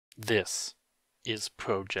This is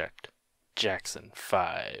Project Jackson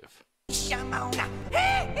 5.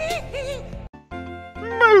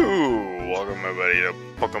 Moo! Welcome everybody to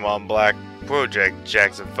Pokemon Black Project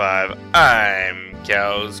Jackson 5. I'm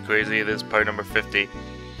Cows Crazy. This is part number 50.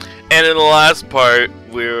 And in the last part,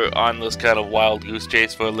 we were on this kind of wild goose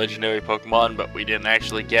chase for a legendary Pokemon, but we didn't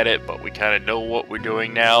actually get it, but we kind of know what we're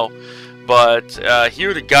doing now. But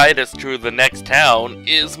here to guide us through the next town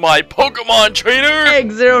is my Pokemon trainer!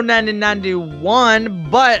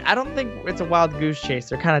 Egg09091, but I don't think it's a wild goose chase.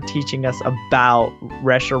 They're kind of teaching us about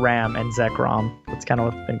Reshiram and Zekrom. That's kind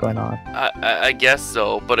of what's been going on. I guess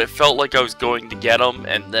so, but it felt like I was going to get him,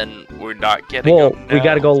 and then we're not getting him now. We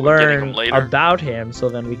gotta go We're learn about him, so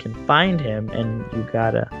then we can find him, and you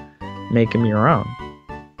gotta make him your own.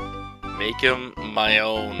 Make him my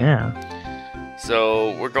own. Yeah.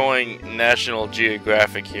 So, we're going National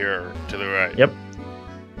Geographic here to the right. Yep.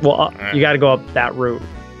 Well, Right. You gotta go up that route.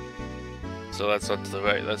 So that's not to the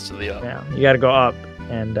right, that's to the up. Yeah, you gotta go up,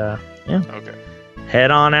 and yeah. Okay. Head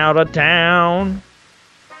on out of town.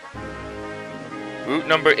 Route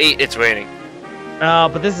number 8, it's raining.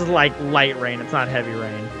 But this is like light rain. It's not heavy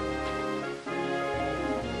rain.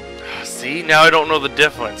 See, now I don't know the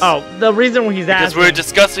difference. Oh, the reason he's Because asking... we were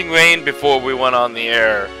discussing rain before we went on the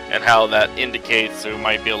air, and how that indicates there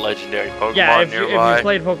might be a legendary Pokemon Yeah, if you nearby.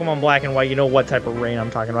 played Pokemon Black and White, you know what type of rain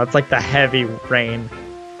I'm talking about. It's like the heavy rain.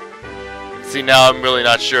 See, now I'm really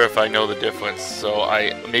not sure if I know the difference, so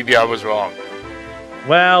maybe I was wrong.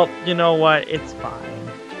 Well, you know what? It's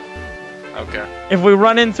fine. Okay. If we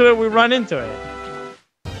run into it, we run into it.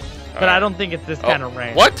 But I Alright. don't think it's this kind of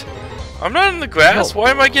rain. What? I'm not in the grass. No.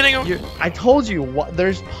 Why am I getting a... I told you,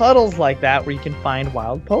 there's puddles like that where you can find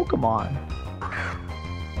wild Pokemon.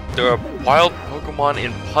 There are wild Pokemon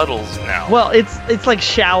in puddles now. Well, it's like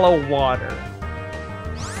shallow water.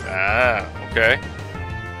 Ah, okay.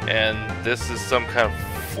 And this is some kind of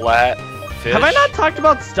flat fish. Have I not talked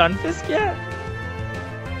about Stunfisk yet?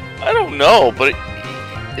 I don't know, but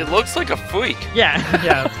it looks like a freak. Yeah,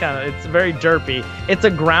 yeah, it's very derpy. It's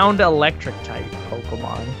a ground electric type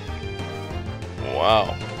Pokemon.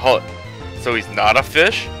 Wow. Hold. So he's not a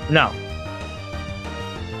fish? No.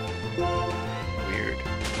 Weird.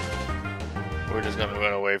 We're just gonna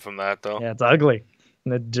run away from that, though. Yeah, it's ugly.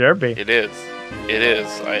 And it's derpy. It is. It is.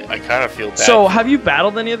 I kind of feel bad. So, have you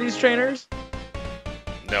battled any of these trainers?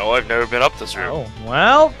 No, I've never been up this route. Oh,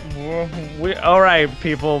 well, alright,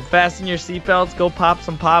 people. Fasten your seatbelts, go pop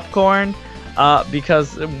some popcorn,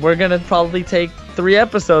 because we're gonna probably take 3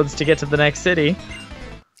 episodes to get to the next city.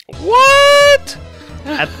 What?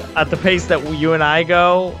 At the pace that you and I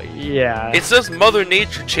go, yeah. It says Mother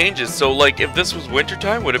Nature changes, so like if this was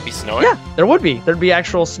wintertime, would it be snowing? Yeah, there would be. There'd be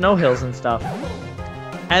actual snow hills and stuff.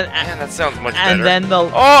 Man, that sounds much better. And then the...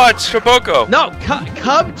 Oh, it's Chiboko! No,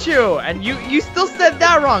 Cubchoo! And you still said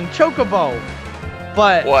that wrong, Chocobo.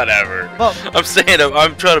 But... Whatever. Well, I'm saying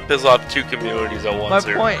I'm trying to piss off 2 communities at once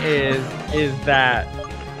my here. point is that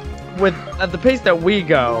at the pace that we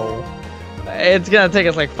go, it's gonna take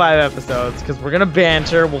us like 5 episodes because we're gonna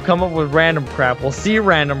banter, we'll come up with random crap, we'll see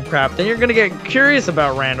random crap, then you're gonna get curious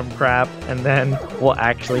about random crap, and then we'll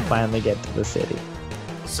actually finally get to the city.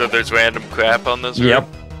 So there's random crap on this Yep. route?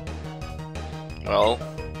 Well,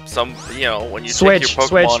 when you Switch, take your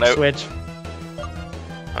Pokemon out... switch.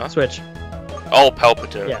 Huh? Switch. Oh,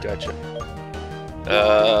 Palpitoad, Yeah. gotcha.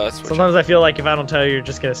 Switch. Sometimes I feel like if I don't tell you, you're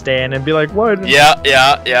just gonna stay in and be like, what? Yeah,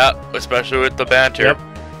 especially with the banter. Yep.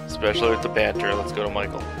 Especially with the banter. Let's go to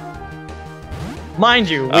Michael. Mind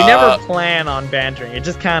you, we never plan on bantering. It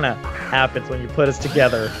just kind of happens when you put us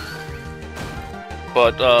together.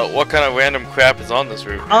 But, what kind of random crap is on this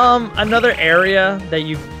route? Another area that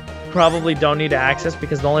you probably don't need to access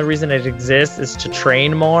because the only reason it exists is to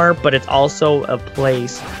train more, but it's also a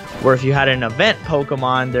place where if you had an event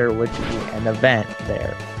Pokemon, there would be an event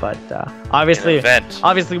there. But obviously,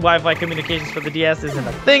 Wi-Fi communications for the DS isn't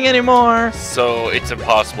a thing anymore. So it's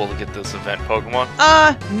impossible to get this event Pokemon?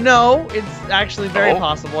 No, it's actually very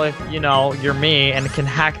possible if you're me and can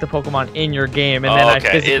hack the Pokemon in your game, and then I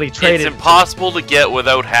physically trade it. It's impossible to get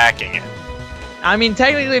without hacking it. I mean,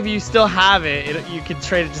 technically, if you still have it, you can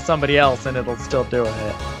trade it to somebody else, and it'll still do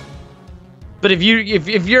it. But if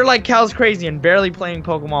you're like Cal's crazy and barely playing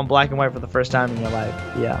Pokemon Black and White for the first time in your life,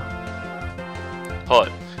 yeah. Hold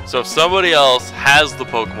it. So if somebody else has the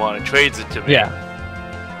Pokemon and trades it to me, yeah.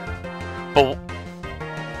 But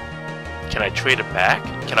can I trade it back?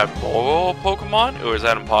 Can I borrow a Pokemon, or is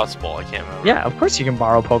that impossible? I can't remember. Yeah, of course you can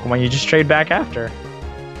borrow Pokemon. You just trade back after.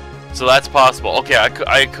 So that's possible. Okay,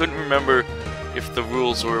 I couldn't remember if the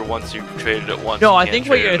rules were once you traded it once. No, you I can't think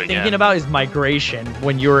what trade you're it again. thinking about is migration.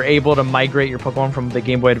 When you were able to migrate your Pokemon from the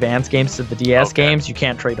Game Boy Advance games to the DS Okay. games, you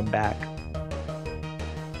can't trade them back.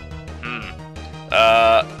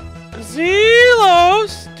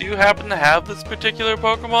 Zelos, do you happen to have this particular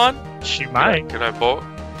Pokemon? She Could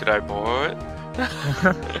I borrow it?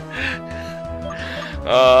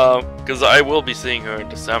 Because I will be seeing her in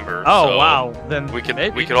December. Oh so wow, then we could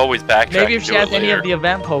maybe. we could always backtrack. Maybe if and she do has it any later. of the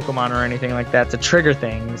event Pokemon or anything like that to trigger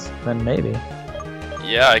things, then maybe.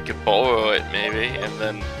 Yeah, I could borrow it maybe, and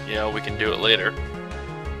then we can do it later.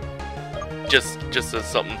 Just as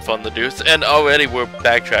something fun to do. And already we're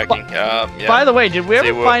backtracking. Yeah. By the way, did we See,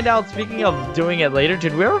 ever find out, speaking of doing it later,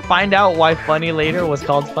 did we ever find out why Funny Later was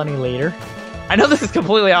called Funny Later? I know this is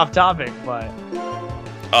completely off topic, but...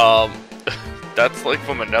 That's like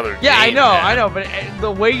from another Yeah, game, I man. know, but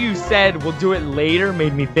the way you said we'll do it later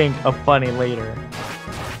made me think of Funny Later.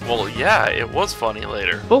 Well, yeah, it was funny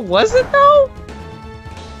later. But was it though?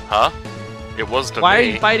 Huh? It was to Why are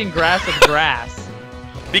me. you fighting grass with grass?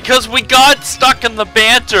 Because we got stuck in the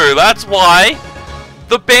banter, that's why!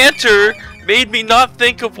 The banter made me not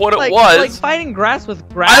think of what it was. Like fighting grass with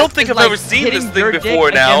grass. I don't think is I've like ever seen hitting this thing your dick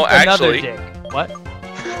before now, against another actually. dick. What?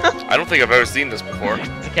 I don't think I've ever seen this before.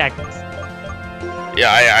 It's a cactus.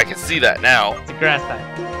 Yeah, I can see that now. It's a grass type.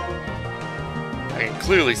 I can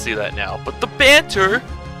clearly see that now. But the banter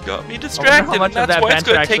got me I wonder distracted, how much and of that's that why it's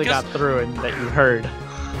banter going to actually take got us... through and that you heard.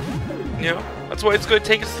 That's why it's going to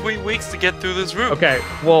take us 3 weeks to get through this route. Okay,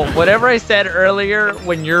 well, whatever I said earlier,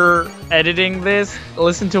 when you're editing this,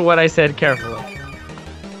 listen to what I said carefully.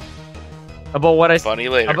 About what I said. Funny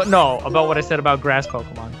later. About what I said about grass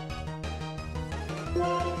Pokemon.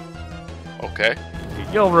 Okay.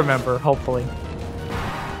 You'll remember, hopefully.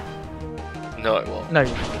 No, I won't. No,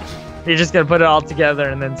 you're just gonna put it all together,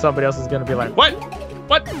 and then somebody else is gonna be like, "What?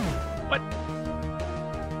 What? What?"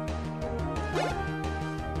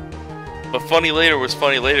 But funny later was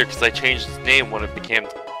funny later because I changed its name when it became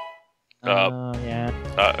Oh yeah.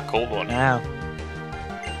 a cold one. Now.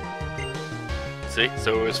 See?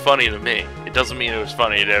 So it was funny to me. It doesn't mean it was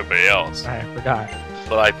funny to everybody else. I forgot.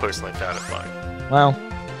 But I personally found it funny. Well,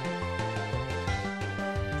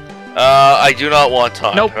 I do not want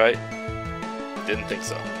time, Nope. right? Didn't think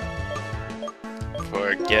so.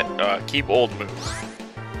 Forget, keep old moves.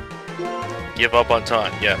 Give up on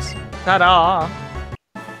time, yes. ta-da!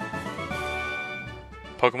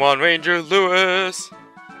 Pokemon Ranger Lewis!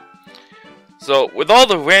 So, with all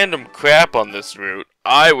the random crap on this route,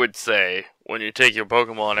 I would say, when you take your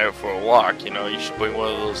Pokemon out for a walk, you should bring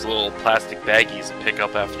one of those little plastic baggies to pick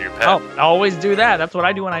up after your pet. Oh, I always do that. That's what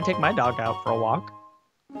I do when I take my dog out for a walk.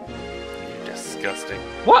 You're disgusting.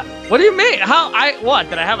 What? What do you mean? What?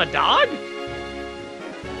 Did I have a dog?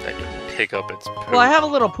 That you pick up its poop. Well, I have a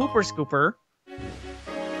little pooper scooper.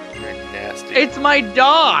 You're nasty. It's my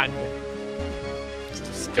dog. It's It's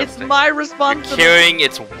disgusting. my You're responsibility. carrying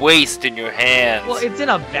its waste in your hands. Well, it's in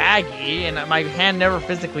a baggie, and my hand never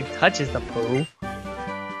physically touches the poo.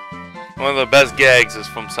 One of the best gags is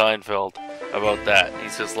from Seinfeld about that.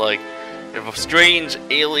 He's just like, if strange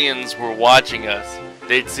aliens were watching us,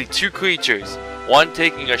 they'd see two creatures, one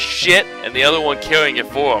taking a shit and the other one carrying it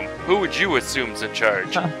for them. Who would you assume's in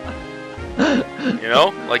charge?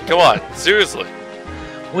 Like, come on, seriously.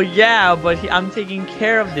 Well, yeah, but I'm taking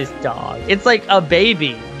care of this dog. It's like a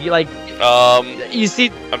baby. You see,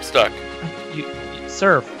 I'm stuck. you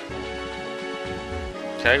surf,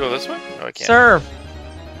 Can I go this way? No, I can't. surf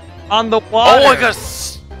on the water. Oh, I got.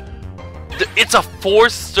 It's a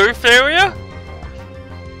forced surf area?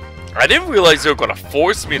 I didn't realize they were gonna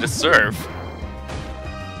force me to surf.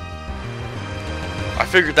 I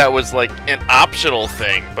figured that was like an optional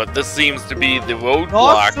thing, but this seems to be the roadblock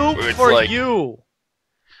Not soup where it's for like you.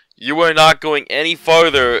 you are not going any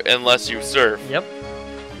farther unless you surf. Yep.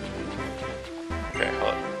 Okay,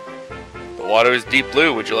 hold on. The water is deep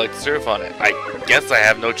blue. Would you like to surf on it? I guess I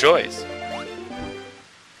have no choice.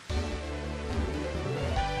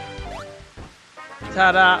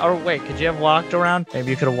 Ta-da! Or wait, could you have walked around?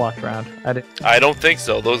 Maybe you could have walked around. I did. I don't think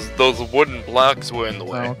so. Those wooden blocks were in the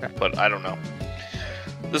way, Oh, okay. but I don't know.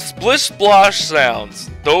 The splish splosh sounds.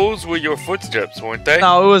 Those were your footsteps, weren't they?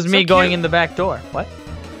 No, it was So me going cute. in the back door. What?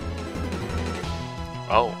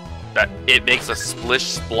 Oh, that it makes a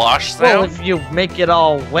splish splosh Well, sound. if you make it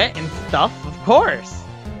all wet and stuff, of course.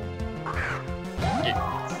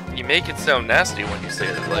 You make it sound nasty when you say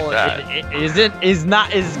it like Well, that.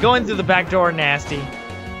 Is going through the back door nasty?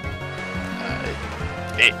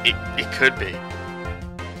 It could be.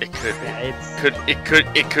 It could be. Yeah,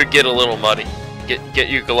 It could get a little muddy. Get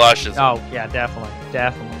your galoshes. Oh yeah, definitely.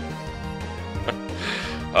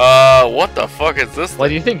 What the fuck is this What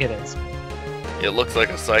do thing? you think it is? It looks like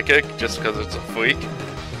a psychic just because it's a freak.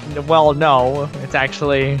 Well, no, it's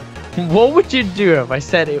actually. What would you do if I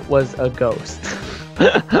said it was a ghost?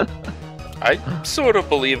 I sort of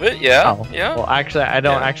believe it, yeah. Oh, Yeah. Well, actually, I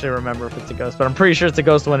don't Yeah. actually remember if it's a ghost, but I'm pretty sure it's a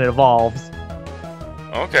ghost when it evolves.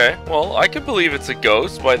 Okay, well, I can believe it's a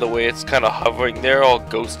ghost by the way it's kind of hovering there, all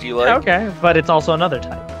ghosty like. Okay, but it's also another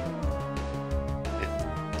type.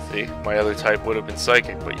 See, my other type would have been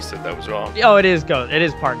psychic, but you said that was wrong. Oh, it is ghost. It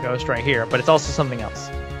is part ghost right here, but it's also something else.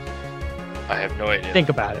 I have no idea. Think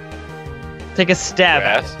about it. Take a stab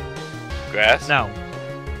at Grass? Grass? it. No.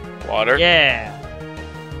 Water? Yeah.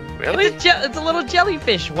 Really? It's a little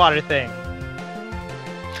jellyfish water thing.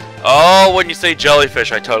 Oh, when you say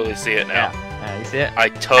jellyfish, I totally see it now. Yeah, you see it? I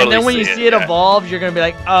totally And then when you see it yeah. evolve, you're gonna be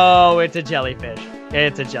like, oh, it's a jellyfish.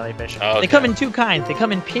 It's a jellyfish. Okay. They come in two kinds. They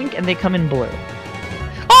come in pink and they come in blue.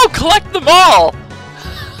 Oh, collect them all!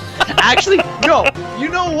 Actually, no. You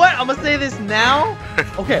know what? I'm gonna say this now.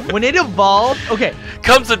 Okay, when it evolves, okay.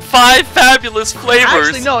 Comes in 5 fabulous flavors.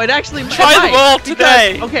 Actually, no. It actually Try them might, all because-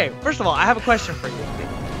 today. Okay, first of all, I have a question for you.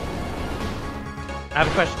 I have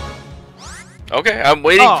a question. Okay, I'm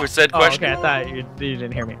waiting for said question. Okay, I thought you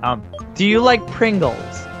didn't hear me. Do you like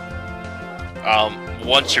Pringles?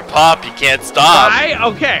 Once you pop, you can't stop.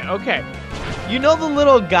 Okay. You know the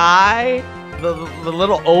little guy, the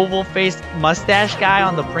little oval-faced mustache guy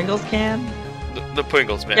on the Pringles can? The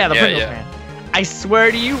Pringles man. Yeah, the Pringles man. I swear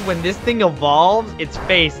to you, when this thing evolves, its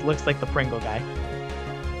face looks like the Pringle guy.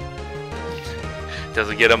 Does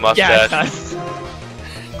it get a Yeah, mustache? it does.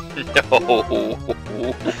 No.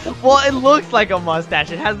 Well, it looks like a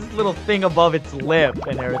mustache. It has this little thing above its lip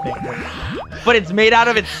and everything. But it's made out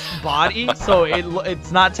of its body, so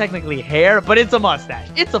it's not technically hair, but it's a mustache.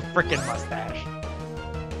 It's a freaking mustache.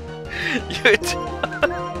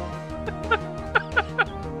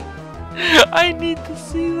 I need to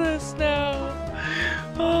see this now.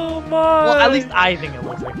 Oh my. Well, at least I think it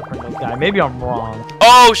looks like the Pringles guy. Maybe I'm wrong.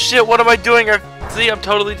 Oh shit, what am I doing? See, I'm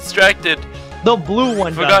totally distracted. The blue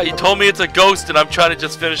one Forgot, does. you told me it's a ghost and I'm trying to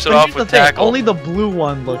just finish it But off here's with the thing, tackle. only the blue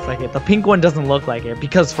one looks like it. The pink one doesn't look like it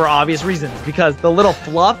because for obvious reasons. Because the little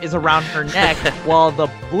fluff is around her neck while the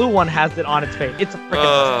blue one has it on its face. It's a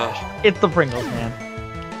freaking mustache. It's the Pringles man.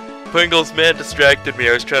 Pringles man distracted me.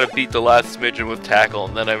 I was trying to beat the last smidgen with tackle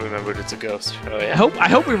and then I remembered it's a ghost. Oh I yeah.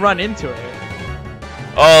 hope we run into it.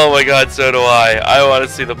 Oh my god, so do I. I want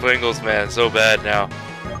to see the Pringles man so bad now.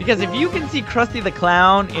 Because if you can see Krusty the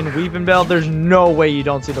Clown in Weepinbell, there's no way you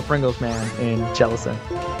don't see the Pringles man in Jellison.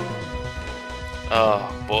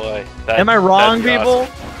 Oh boy. Am I wrong, that's people?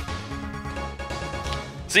 awesome.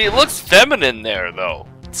 See, it looks feminine there though.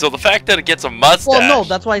 So the fact that it gets a mustache. Well, no,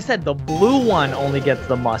 that's why I said the blue one only gets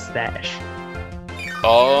the mustache.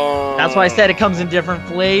 Oh. That's why I said it comes in different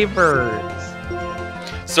flavors.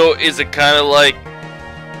 So is it kind of like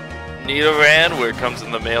Nidoran, where it comes in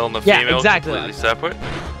the male and the Yeah, female exactly. completely separate?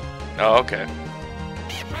 Oh, okay.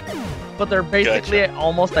 But they're basically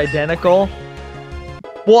almost identical.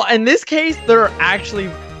 Well, in this case, they're actually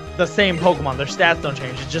the same Pokemon. Their stats don't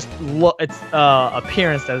change. It's just it's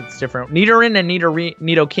appearance that's different. Nidoran and Nidoqueen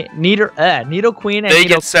and They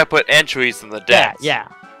get separate entries in the decks. Yeah.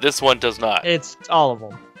 This one does not. It's all of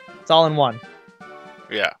them. It's all in one.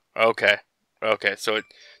 Yeah. Okay. Okay. So it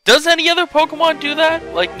does any other Pokemon do that?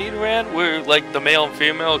 Like Nidoran, where like the male and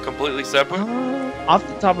female are completely separate? Off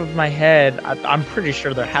the top of my head, I'm pretty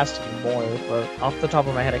sure there has to be more, but off the top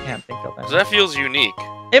of my head, I can't think of 'Cause it. that feels unique.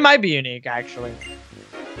 It might be unique, actually.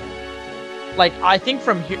 Like, I think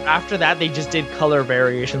from here, after that, they just did color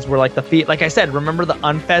variations where, like, the feet, like I said, remember the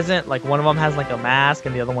Unpheasant? Like, one of them has, like, a mask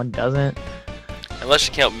and the other one doesn't. Unless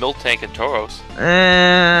you count Miltank and Tauros.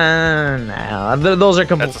 No, those are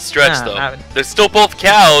complete. That's a stretch, though. They're still both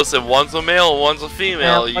cows, and one's a male and one's a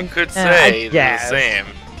female. You could say they're the same,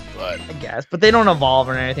 but I guess, but they don't evolve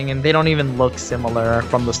or anything, and they don't even look similar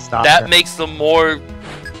from the start. that makes them more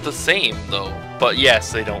the same, though. But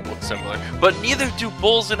yes, they don't look similar. But neither do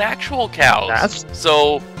bulls and actual cows.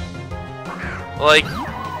 So, like,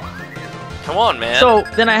 come on, man. So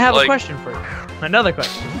then I have a Like- question for you. Another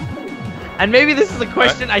question. And maybe this is a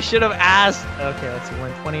question I should have asked. Okay, let's see. We're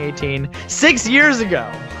in 2018. 6 years ago.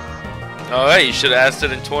 Alright, you should have asked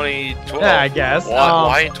it in 2012. Yeah, I guess.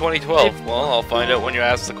 Why in 2012? Well, I'll find out when you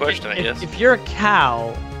ask the question, I guess. If you're a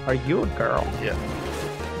cow, are you a girl? Yeah.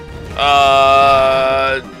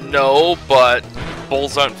 No, but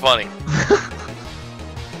bulls aren't funny.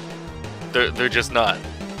 they're just not.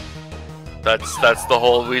 That's the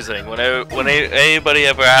whole reasoning. When anybody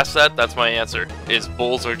ever asks that, that's my answer. Is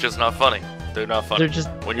bulls are just not funny. They're not funny. They're just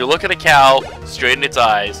When you look at a cow straight in its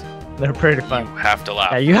eyes, They're pretty You fun. have to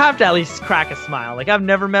laugh. Yeah, you have to at least crack a smile. Like I've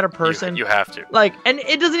never met a person You have to. like, and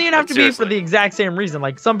it doesn't even have Like, to be for seriously. the exact same reason.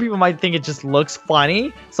 Like some people might think it just looks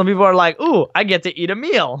funny. Some people are like, "Ooh, I get to eat a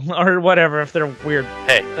meal," or whatever if they're weird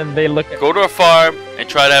Hey, and they look at. go to a farm and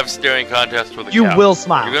try to have a staring contest with a You cow. will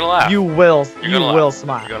smile. You're gonna laugh. You will. You're You gonna will laugh.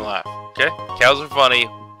 smile. You're gonna laugh. Okay? Cows are funny.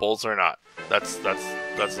 Bulls are not. That's the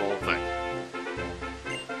whole thing.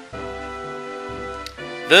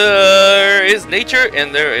 There is nature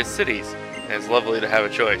and there is cities. And it's lovely to have a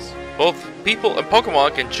choice. Both people and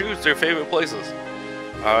Pokemon can choose their favorite places.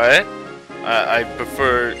 Alright? I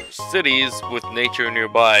prefer cities with nature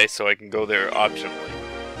nearby so I can go there optionally.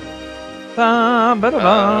 Bum, ba-da,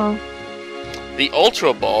 bum. The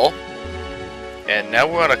Ultra Ball. And now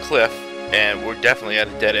we're on a cliff. And we're definitely at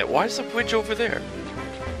a dead end. Why is the bridge over there?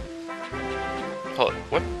 Hold on,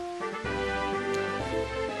 what?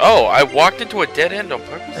 Oh, I walked into a dead end on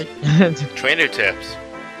purpose? Trainer tips.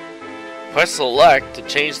 Press select to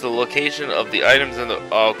change the location of the items in the...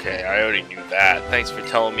 Okay, I already knew that. Thanks for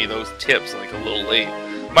telling me those tips like a little late.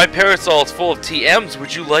 My parasol is full of TMs.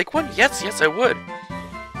 Would you like one? Yes, I would.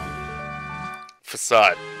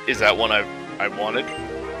 Facade. Is that one I wanted?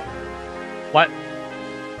 What?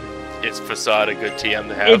 Is Facade a good TM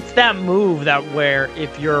to have? It's that move that where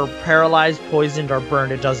if you're paralyzed, poisoned, or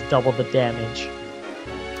burned, it does double the damage.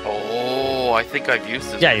 Oh, I think I've used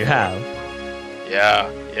this. Yeah, you have.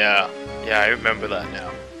 Yeah, I remember that now.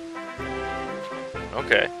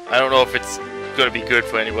 Okay, I don't know if it's gonna be good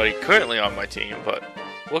for anybody currently on my team, but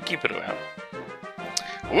we'll keep it around.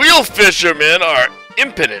 Wheel fishermen are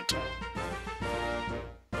impotent.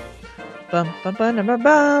 Bum, bum, bum, bum,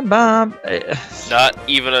 bum, bum. Not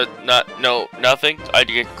even nothing. I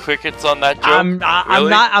get crickets on that joke. I'm Really?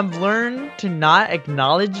 not. I've learned to not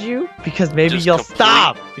acknowledge you because maybe Just you'll complete-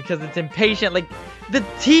 stop because it's impatient. Like the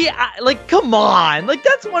like come on, like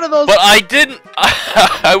that's one of those. But I didn't.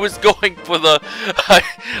 I was going for the.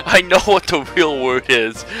 I know what the real word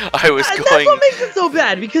is. I was That's going. what makes it so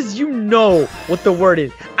bad because you know what the word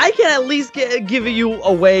is. I can at least give you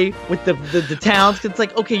away with the towns. 'Cause it's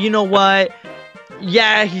like, okay, you know what?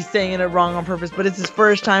 Yeah, he's saying it wrong on purpose, but it's his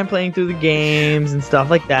first time playing through the games and stuff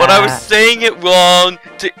like that. But I was saying it wrong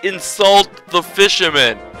to insult the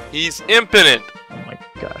fisherman. He's impotent. Oh my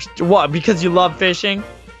gosh. What? Because you love fishing?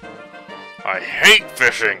 I hate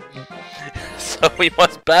fishing. So we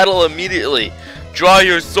must battle immediately. Draw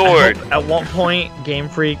your sword. At one point, Game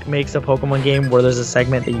Freak makes a Pokemon game where there's a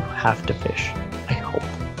segment that you have to fish. I hope.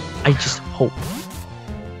 I just hope.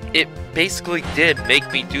 It basically did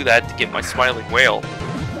make me do that to get my smiling whale.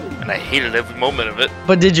 And I hated every moment of it.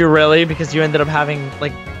 But did you really? Because you ended up having,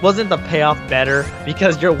 like, wasn't the payoff better?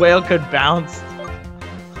 Because your whale could bounce?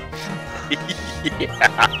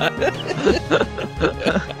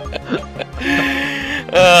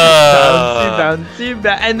 Bouncy,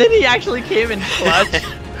 and then he actually came in clutch.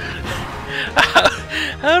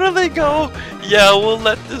 How do they go? Yeah, we'll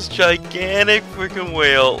let this gigantic freaking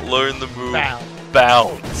whale learn the move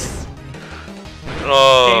bounce.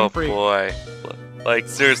 Oh boy. Like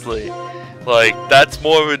seriously. Like that's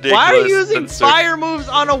more ridiculous. Why are you using than fire moves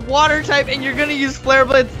on a water type and you're gonna use flare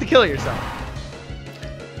blades to kill yourself?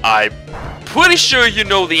 I'm pretty sure you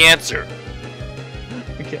know the answer.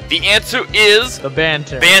 Okay. The answer is The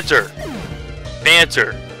banter.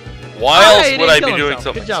 Banter. Why else would I be doing himself.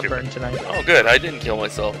 something Good job, stupid? Burn, tonight. Oh good, I didn't kill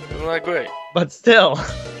myself. Isn't that great? But still.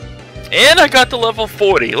 And I got to level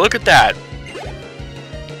 40. Look at that.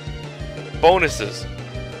 Bonuses.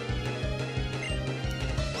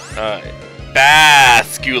 Alright.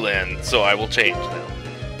 Basculin. So I will change now.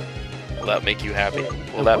 Will that make you happy?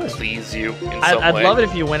 Will that please you in some way? I'd love it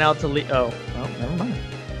if you went out to Oh, never mind.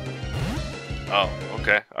 Oh,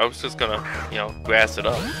 okay. I was just gonna, grass it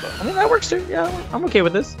up. But... I mean, that works too. Yeah, I'm okay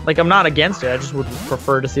with this. Like, I'm not against it. I just would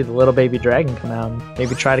prefer to see the little baby dragon come out and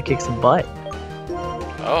maybe try to kick some butt.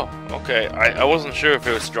 Oh, okay. I wasn't sure if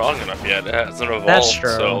it was strong enough yet. It hasn't evolved. That's true.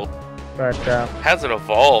 So But, hasn't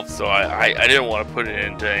evolved, so I didn't want to put it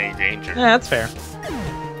into any danger. yeah, that's fair.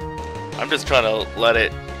 I'm just trying to let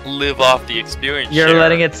it live off the experience. You're share,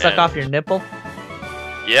 letting it suck and- off your nipple?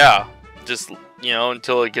 Yeah, just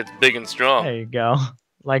until it gets big and strong. There you go.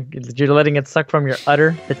 Like, you're letting it suck from your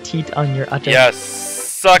udder? The teat on your udder? Yes,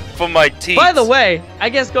 suck from my teeth. By the way, I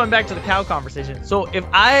guess going back to the cow conversation. So if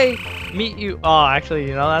I meet you, actually,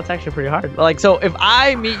 that's actually pretty hard. Like, so if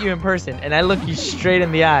I meet you in person and I look you straight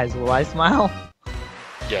in the eyes, will I smile?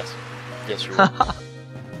 Yes, you will.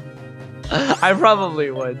 I probably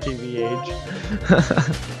would, TBH.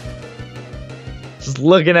 Just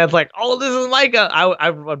looking at like, oh, this is Micah. I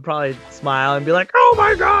would probably smile and be like, oh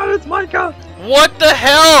my god, it's Micah. What the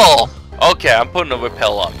hell? Okay, I'm putting a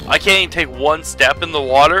repel up. I can't even take one step in the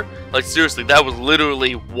water. Like, seriously, that was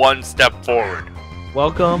literally one step forward.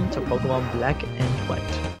 Welcome to Pokemon Black and White.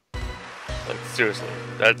 Like, seriously,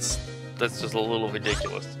 that's just a little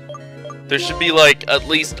ridiculous. There should be, like, at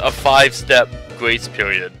least a 5-step grace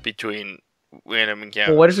period between random encounters.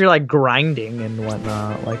 Well, what if you're like grinding and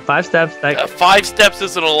whatnot? Like 5 steps. That 5 steps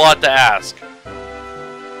isn't a lot to ask.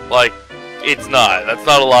 Like, it's not. That's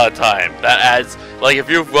not a lot of time. That adds, like, if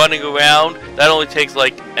you're running around, that only takes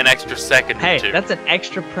like an extra second or hey, two. that's an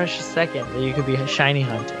extra precious second that you could be shiny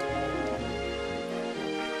hunting.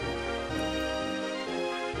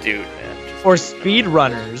 Dude, man. Or speed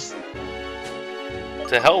runners.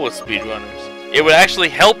 To hell with speedrunners. It would actually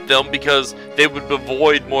help them because they would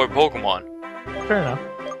avoid more Pokemon. Fair enough.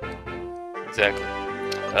 Exactly.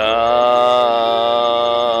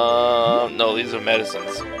 No, these are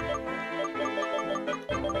medicines.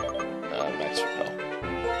 Max Repel.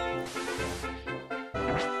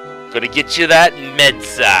 Gonna get you that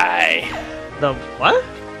Medsai. The what?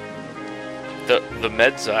 The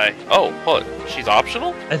Medsai. Oh, what? She's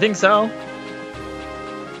optional? I think so.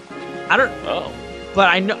 I don't. Oh. But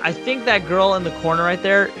I think that girl in the corner right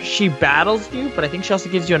there, she battles you, but I think she also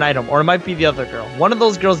gives you an item. Or it might be the other girl. One of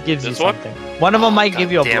those girls gives This you one? something. One of them might give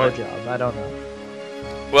you a damn it. blowjob. I don't know.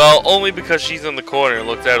 Well, only because she's in the corner and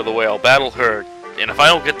looked out of the way. I'll battle her, and if I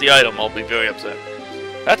don't get the item, I'll be very upset.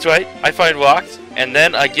 That's right. I find rocks, and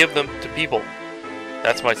then I give them to people.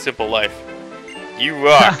 That's my simple life. You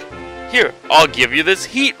rock. Here, I'll give you this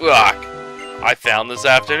heat rock. I found this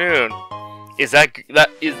afternoon. Is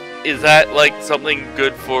that like something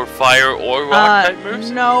good for fire or rock type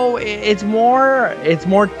moves? No, it's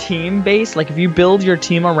more team based. Like if you build your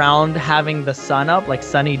team around having the sun up, like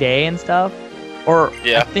sunny day and stuff, or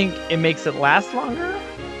Yeah. I think it makes it last longer.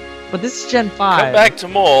 But this is Gen 5. Come back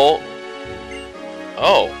tomorrow.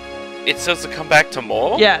 Oh, it says to come back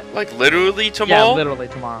tomorrow? Yeah. Like literally tomorrow? Yeah, literally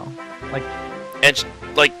tomorrow. Like, And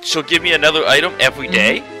like she'll give me another item every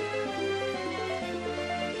day?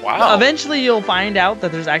 Wow. eventually you'll find out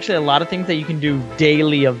that there's actually a lot of things that you can do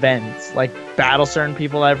daily events, like battle certain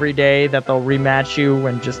people every day that they'll rematch you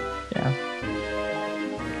and just yeah.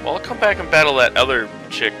 Well, I'll come back and battle that other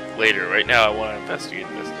chick later. Right now, I want to investigate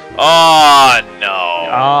this. Oh no!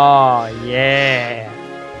 Oh yeah.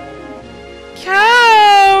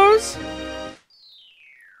 Cows!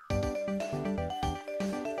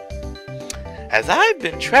 As I've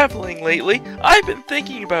been traveling lately, I've been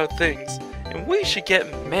thinking about things, and we should get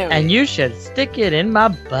married. And you should stick it in my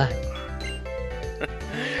butt.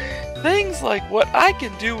 Things like what I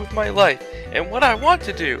can do with my life and what I want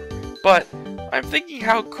to do. But I'm thinking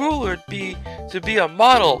how cool it'd be to be a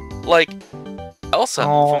model like Elsa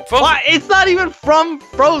from Frozen. Why? It's not even from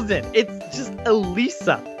Frozen. It's just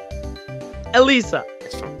Elisa. Elisa.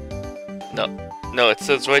 It's from... No, it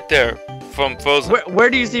says right there, from Frozen. Where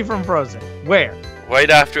do you see from Frozen? Where? Right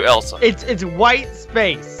after Elsa. It's white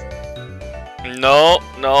space. No.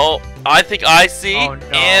 I think I see, Oh, no.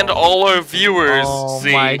 and all our viewers Oh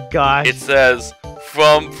see. my gosh. It says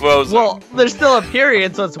from Frozen. Well, there's still a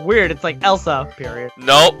period, so it's weird. It's like Elsa period.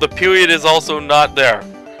 No, the period is also not there.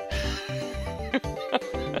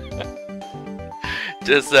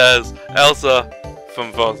 Just says Elsa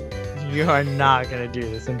from Frozen. You are not gonna do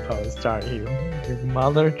this in post, are you? You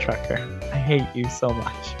mother trucker. I hate you so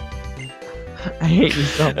much. I hate you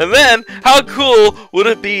so much. And then, how cool would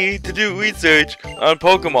it be to do research on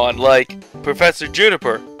Pokemon like Professor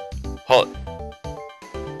Juniper? Hold.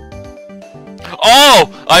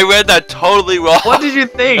 Oh! I read that totally wrong. What did you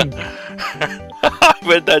think? I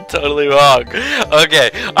read that totally wrong. Okay,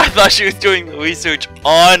 I thought she was doing the research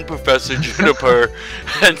on Professor Juniper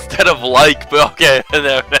instead of like, but okay,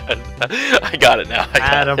 I got it now. I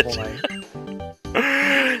got it. Attaboy.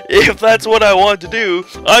 If that's what I want to do,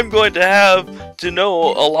 I'm going to have to know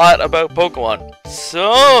a lot about Pokemon.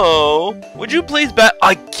 So, would you please bet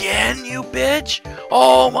again, you bitch?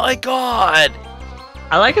 Oh my god!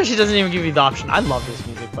 I like how she doesn't even give you the option. I love this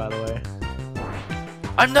music, by the way.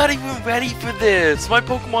 I'm not even ready for this. My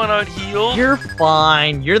Pokemon aren't healed. You're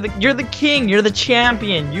fine. You're the king. You're the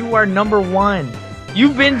champion. You are #1.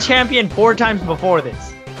 You've been champion 4 times before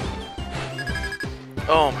this.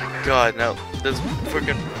 Oh my god! Now this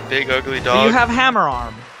freaking big ugly So dog. you have Hammer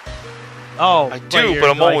Arm. Oh, I do, but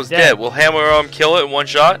I'm like almost dead. Will Hammer Arm kill it in one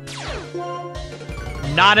shot?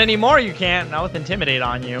 Not anymore. You can't. Not with Intimidate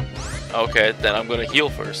on you. Okay, then I'm gonna heal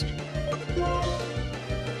first.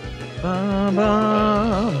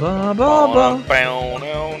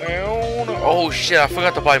 Oh shit, I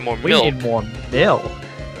forgot to buy more We milk. need more milk.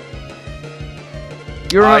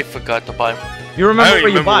 You I remember, forgot to buy. you I remember don't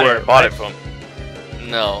where you remember bought where it, I bought right? it from.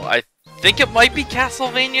 No, I think it might be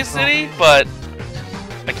Castlevania City, but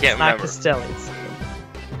I can't Not remember. Castelli's.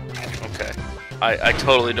 Okay. I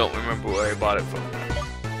totally don't remember where I bought it from.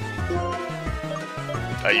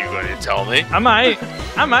 Are you going to tell me? I might,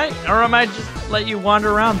 or I might just let you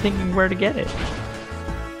wander around thinking where to get it.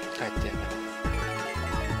 God damn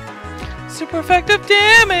it. Super effective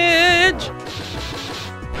damage!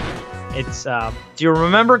 It's, do you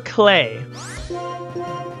remember Clay?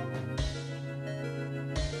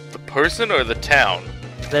 The person or the town?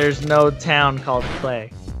 There's no town called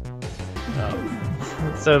Clay.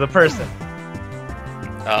 So the person.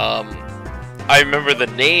 I remember the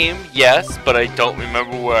name, yes, but I don't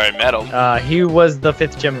remember where I met him. He was the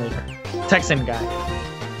 5th gym leader. Texan guy.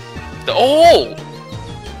 Oh!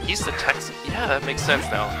 He's the Texan. Yeah, that makes sense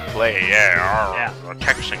now. Play, yeah. The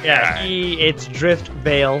Texan Yeah, guy. it's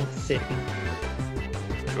Driftvale City.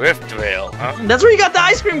 Driftvale, huh? That's where you got the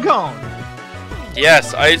ice cream cone!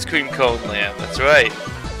 Yes, Ice Cream Cone Land, that's right.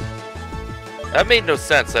 That made no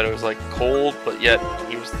sense that it was like cold, but yet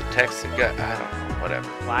he was the Texan guy. I don't know, whatever.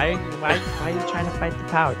 Why are you trying to fight the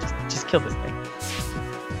power? Just kill this thing.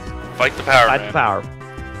 Fight the power, Fight man. the power.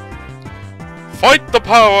 Fight the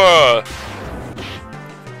power!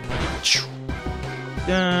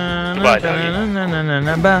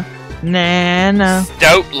 Goodbye, Nana.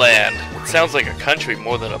 Stoutland. It sounds like a country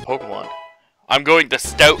more than a Pokemon. I'm going to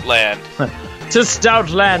Stoutland. To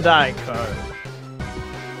Stoutland I go.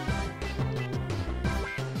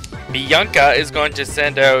 Bianca is going to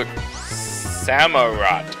send out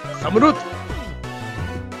Samurott. Samurott.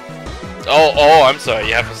 Oh, I'm sorry.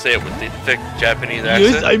 You have to say it with the thick Japanese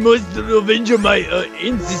accent. Yes, I must avenge my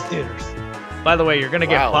ancestors. By the way, you're gonna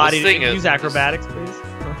get Wow, bodied. this thing Use acrobatics, please.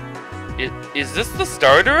 Is this the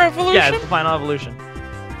starter evolution? Yeah, it's the final evolution.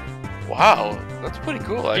 Wow, that's pretty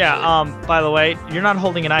cool, actually. Yeah. By the way, you're not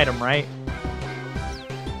holding an item, right?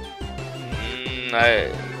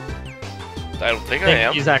 I don't think I Then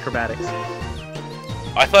am. use acrobatics.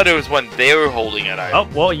 I thought it was when they were holding it. Oh,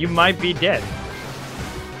 well, you might be dead.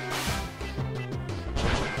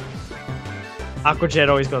 Aqua Jet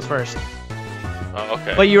always goes first. Oh,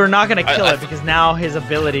 okay. But you're not gonna kill I it because now his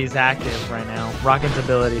ability is active right now. Rockin's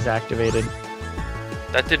ability is activated.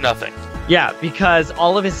 That did nothing. Yeah, because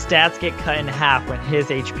all of his stats get cut in half when his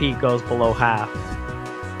HP goes below half.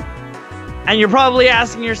 And you're probably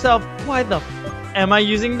asking yourself, why the am I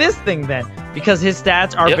using this thing then? Because his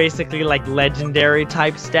stats are basically like legendary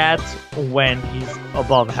type stats when he's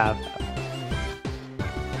above half.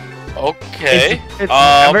 Okay. It's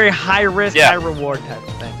a very high risk, high reward type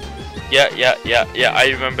of thing. Yeah. I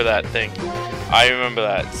remember that thing. I remember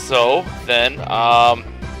that. So then, I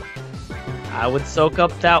would soak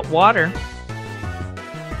up that water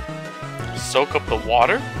soak up the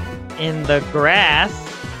water? in the grass.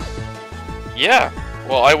 Yeah.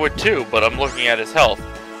 Well, I would too, but I'm looking at his health.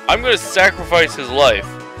 I'm gonna sacrifice his life.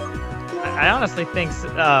 I honestly think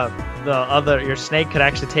your snake could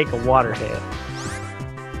actually take a water hit.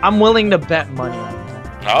 I'm willing to bet money on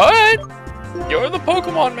that. Alright. You're the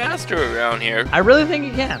Pokemon master around here. I really think he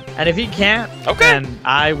can. And if he can't, Okay. then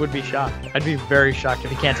I would be shocked. I'd be very shocked if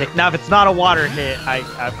he can't take. Now, if it's not a water hit,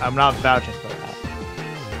 I'm not vouching for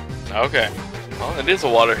that. Okay. Well, it is a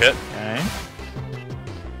water hit. Okay.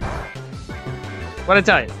 What'd I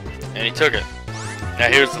tell you? And he took it. Now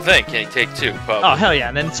here's the thing, can he take two? Probably. Oh, hell yeah.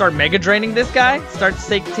 And then start mega draining this guy? Start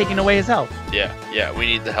taking away his health. Yeah, we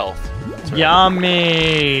need the health. That's right.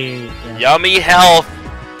 Yummy. Yummy health!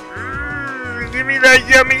 Give me that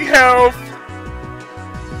yummy health!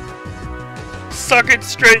 Suck it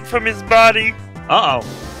straight from his body. Uh-oh.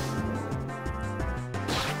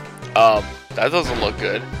 That doesn't look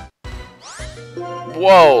good.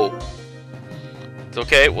 Whoa! It's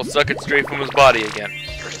okay, we'll suck it straight from his body again.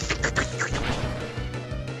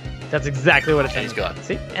 That's exactly what it's And he's gone.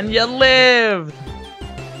 See? And you lived!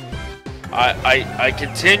 I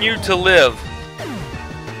continue to live.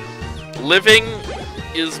 Living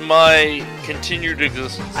is my continued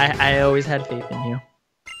existence. I always had faith in you.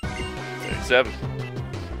 37.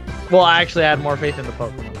 Well, I actually had more faith in the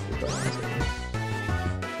Pokemon.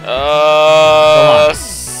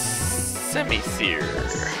 Semi-seer.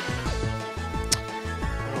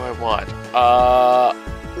 What do I want?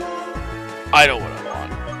 I know what I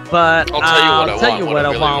want. But I'll tell you what I tell want, you what what I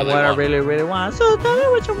I really, want, really what I want. really want. So tell me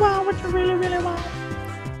what you want, what you really want.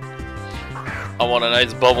 I want a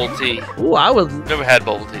nice bubble tea. Ooh, I was. Never had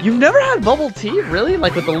bubble tea. You've never had bubble tea, really?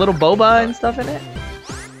 Like with the little boba and stuff in it?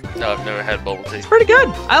 No, I've never had bubble tea. It's pretty good.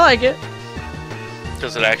 I like it.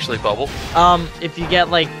 Does it actually bubble? If you get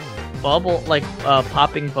like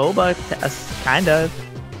popping boba, kind of.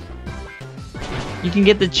 You can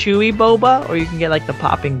get the chewy boba, or you can get like the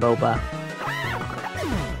popping boba.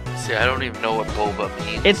 See, I don't even know what boba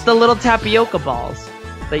means. It's the little tapioca balls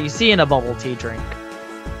that you see in a bubble tea drink.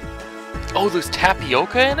 Oh, there's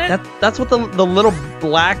tapioca in it? That's what the little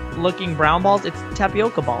black looking brown balls, it's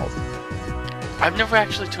tapioca balls. I've never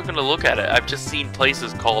actually taken a look at it. I've just seen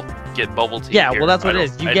places called get bubble tea. Yeah, here. well that's what it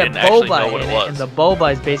is. You I get didn't actually know boba what in it it, was. and the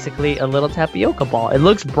boba is basically a little tapioca ball. It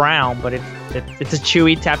looks brown, but it's a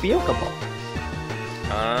chewy tapioca ball.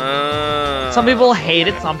 Some people hate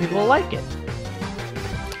it, some people like it.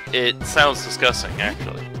 It sounds disgusting,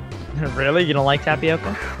 actually. Really? You don't like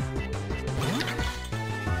tapioca?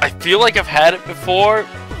 I feel like I've had it before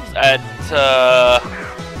at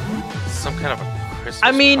some kind of a Christmas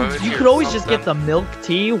I mean, party you or could always just get something. the milk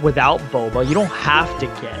tea without boba. You don't have to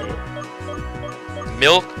get it.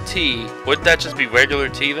 Milk tea. Wouldn't that just be regular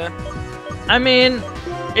tea then? I mean,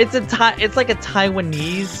 it's like a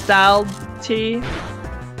Taiwanese style tea.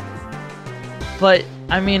 But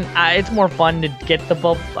I mean, it's more fun to get the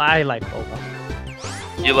boba. I like boba.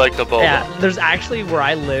 You like the boba? Yeah, there's actually where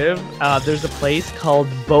I live. There's a place called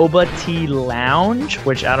Boba Tea Lounge,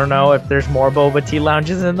 which I don't know if there's more boba tea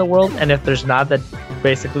lounges in the world, and if there's not, that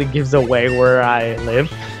basically gives away where I live.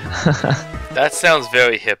 That sounds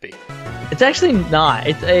very hippie. It's actually not.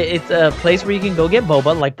 It's a place where you can go get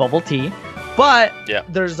boba, like bubble tea, but Yeah.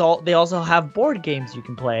 they also have board games you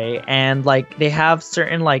can play, and like they have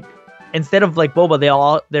certain like instead of like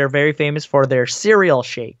boba, they're very famous for their cereal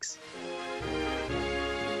shakes.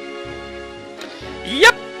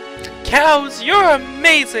 Yep! Cows, you're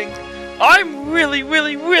amazing! I'm really,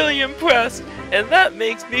 really, really impressed, and that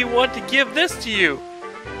makes me want to give this to you.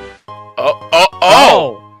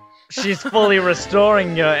 Oh! She's fully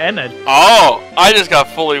restoring your energy. Oh! I just got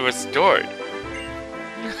fully restored.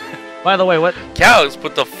 By the way, Cows,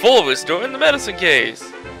 put the full restore in the medicine case.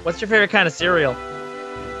 what's your favorite kind of cereal?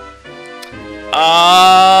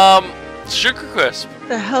 Sugar Crisp. What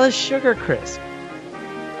the hell is Sugar Crisp?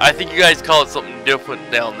 I think you guys call it something different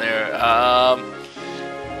down there.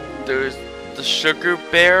 There's the Sugar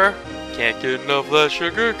Bear. Can't get enough of that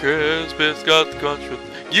Sugar Crisp. It's got the crunch with...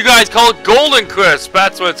 You guys call it Golden Crisp.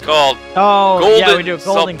 That's what it's called. Oh, yeah, we Golden do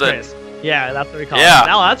Golden something. Crisp. Yeah, that's what we call Yeah. it.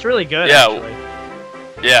 No, that's really good. Yeah. Actually.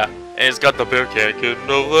 Yeah, and it's got the bear. Can't get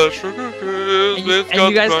enough of that Sugar Crisp. And you, It's and got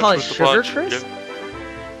you guys the call it crunch with the Sugar punch. Crisp?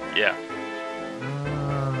 Yeah.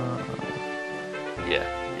 Ah. Yeah.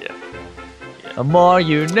 The more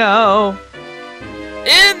you know.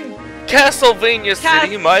 In Castlevania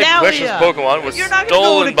City, my Castalia! precious Pokemon was You're not gonna go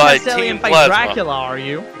stolen to by Castalia Team and fight Plasma. Dracula, are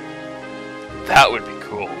you? That would be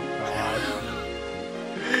cool.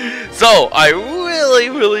 So, I really,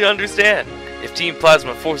 really understand. If Team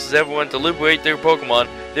Plasma forces everyone to liberate their Pokemon,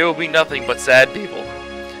 there will be nothing but sad people.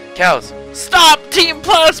 Cows, stop Team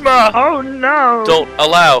Plasma! Oh no! Don't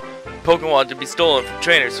allow Pokemon to be stolen from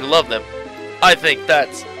trainers who love them. I think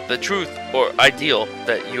that's the truth or ideal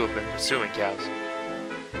that you have been pursuing, Cows.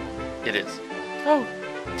 It is. Oh,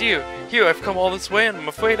 dear. Here, I've come all this way and I'm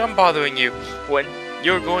afraid I'm bothering you when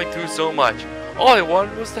you're going through so much. All I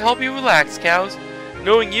wanted was to help you relax, Cows.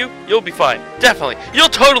 Knowing you, you'll be fine. Definitely. You'll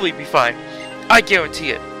totally be fine. I guarantee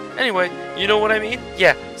it. Anyway, you know what I mean?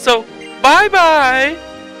 Yeah. So, bye-bye.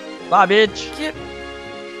 Bye, bitch. Get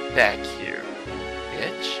back here,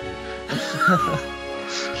 bitch.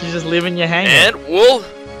 She's just leaving you hanging. And we'll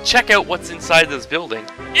check out what's inside this building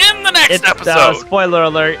in the next episode. Spoiler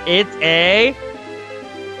alert, it's a...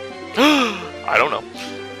 I don't know.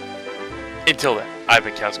 Until then, I've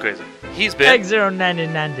been Cows Crazy. He's been...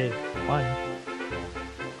 X09091.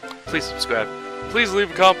 Please subscribe. Please leave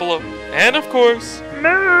a comment below. And of course...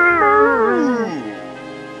 No!